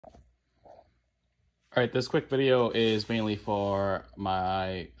All right, this quick video is mainly for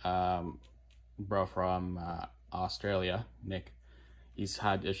my bro from Australia, Nick. He's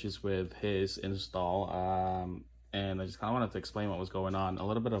had issues with his install, and I just kind of wanted to explain what was going on. A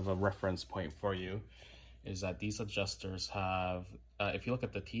little bit of a reference point for you is that these adjusters have, if you look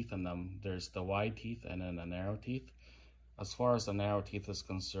at the teeth in them, there's the wide teeth and then the narrow teeth. As far as the narrow teeth is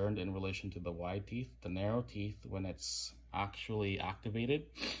concerned, in relation to the wide teeth, the narrow teeth, when it's actually activated,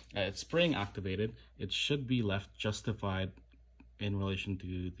 it's spring activated, it should be left justified in relation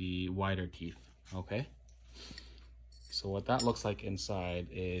to the wider teeth. Okay, so what that looks like inside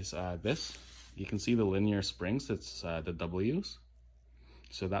is this. You can see the linear springs, it's the W's.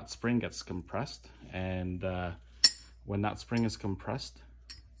 So that spring gets compressed, and when that spring is compressed,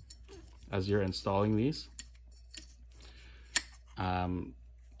 as you're installing these,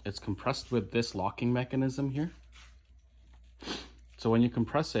 it's compressed with this locking mechanism here. So when you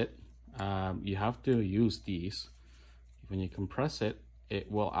compress it, you have to use these. When you compress it,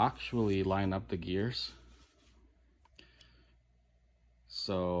 it will actually line up the gears.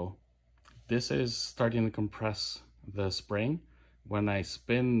 So this is starting to compress the spring. When I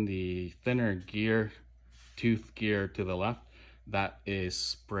spin the thinner gear, tooth gear to the left, that is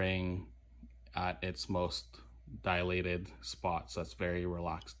spring at its most dilated spot, so that's very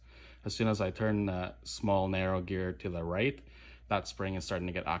relaxed. As soon as I turn the small narrow gear to the right, that spring is starting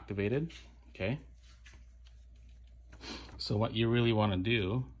to get activated. Okay, so what you really want to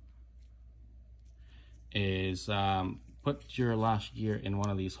do is put your lash gear in one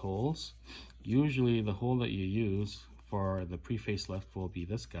of these holes. Usually the hole that you use for the pre-facelift will be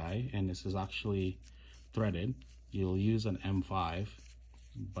this guy, and this is actually threaded. You'll use an M5,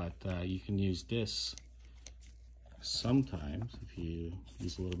 but you can use this sometimes if you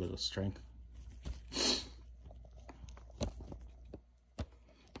use a little bit of strength.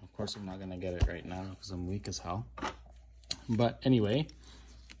 Of course, I'm not gonna get it right now because I'm weak as hell. But anyway,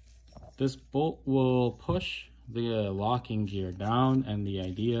 this bolt will push the locking gear down, and the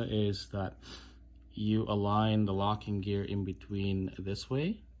idea is that you align the locking gear in between this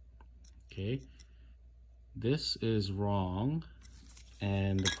way. Okay, this is wrong,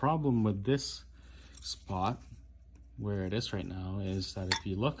 and the problem with this spot where it is right now is that if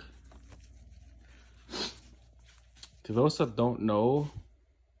you look, to those that don't know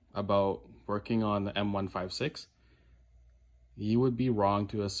about working on the M156, you would be wrong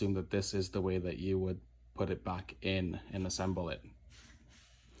to assume that this is the way that you would put it back in and assemble it.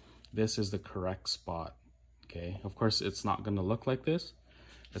 This is the correct spot. Okay, of course it's not going to look like this.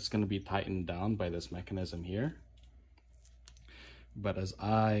 It's going to be tightened down by this mechanism here, but as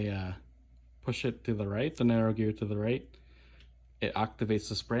I push it to the right, the narrow gear to the right, it activates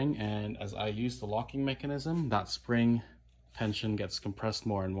the spring, and as I use the locking mechanism, that spring tension gets compressed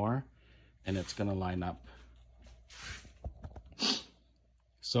more and more, and it's going to line up.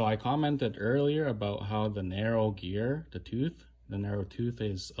 So I commented earlier about how the narrow gear, the narrow tooth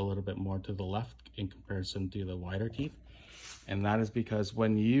is a little bit more to the left in comparison to the wider teeth, and that is because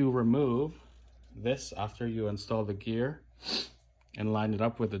when you remove this after you install the gear and line it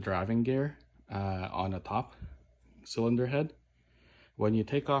up with the driving gear on the top cylinder head, when you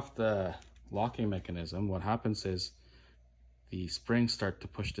take off the locking mechanism, what happens is the springs start to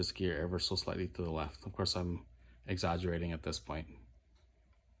push this gear ever so slightly to the left. Of course, I'm exaggerating at this point,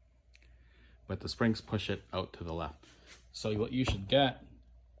 but the springs push it out to the left. So what you should get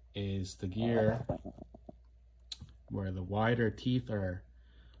is the gear where the wider teeth are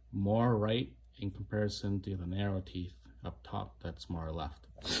more right in comparison to the narrow teeth up top that's more left.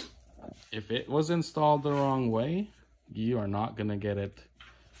 If it was installed the wrong way, you are not going to get it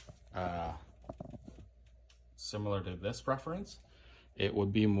similar to this reference. It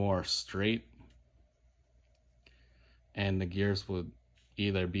would be more straight, and the gears would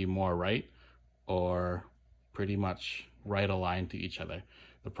either be more right or pretty much right aligned to each other.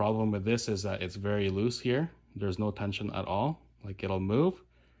 The problem with this is that it's very loose here. There's no tension at all. Like, it'll move,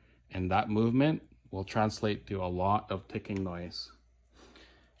 and that movement will translate to a lot of ticking noise.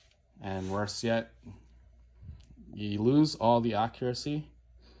 And worse yet, you lose all the accuracy,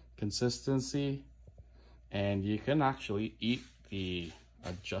 consistency, and you can actually eat the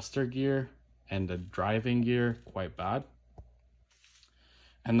adjuster gear and the driving gear quite bad.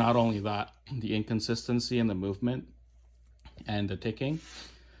 And not only that, the inconsistency in the movement and the ticking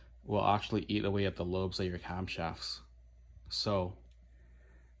will actually eat away at the lobes of your camshafts. So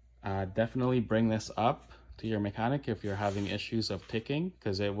definitely bring this up to your mechanic if you're having issues of ticking,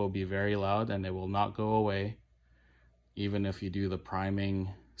 because it will be very loud and it will not go away even if you do the priming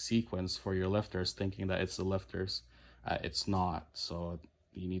sequence for your lifters thinking that it's the lifters. It's not. So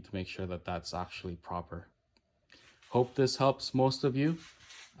you need to make sure that that's actually proper. Hope this helps most of you.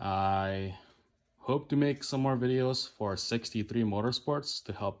 I hope to make some more videos for 63 Motorsports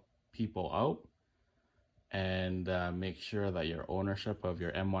to help people out and make sure that your ownership of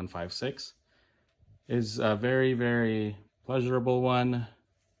your M156 is a very, very pleasurable one.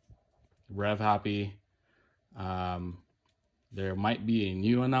 Rev happy. There might be a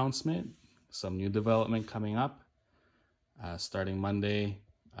new announcement, some new development coming up starting Monday.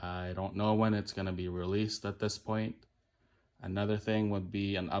 I don't know when it's going to be released at this point. Another thing would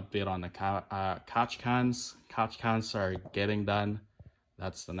be an update on the catch cans. Catch cans are getting done.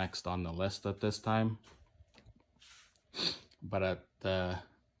 That's the next on the list at this time. But at the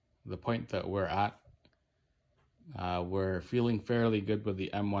point that we're at, we're feeling fairly good with the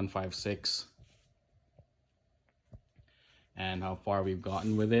M156 and how far we've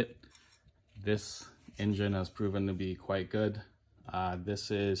gotten with it. This engine has proven to be quite good. This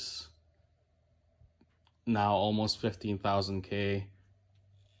is now almost 15,000 K.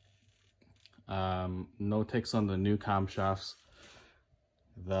 No ticks on the new camshafts.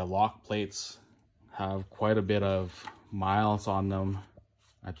 The lock plates have quite a bit of miles on them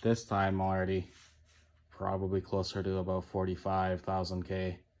at this time already, probably closer to about 45,000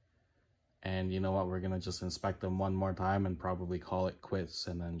 K. And you know what, we're gonna just inspect them one more time and probably call it quits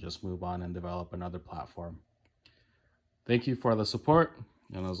and then just move on and develop another platform. Thank you for the support,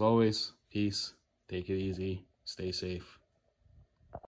 and as always, peace, take it easy, stay safe.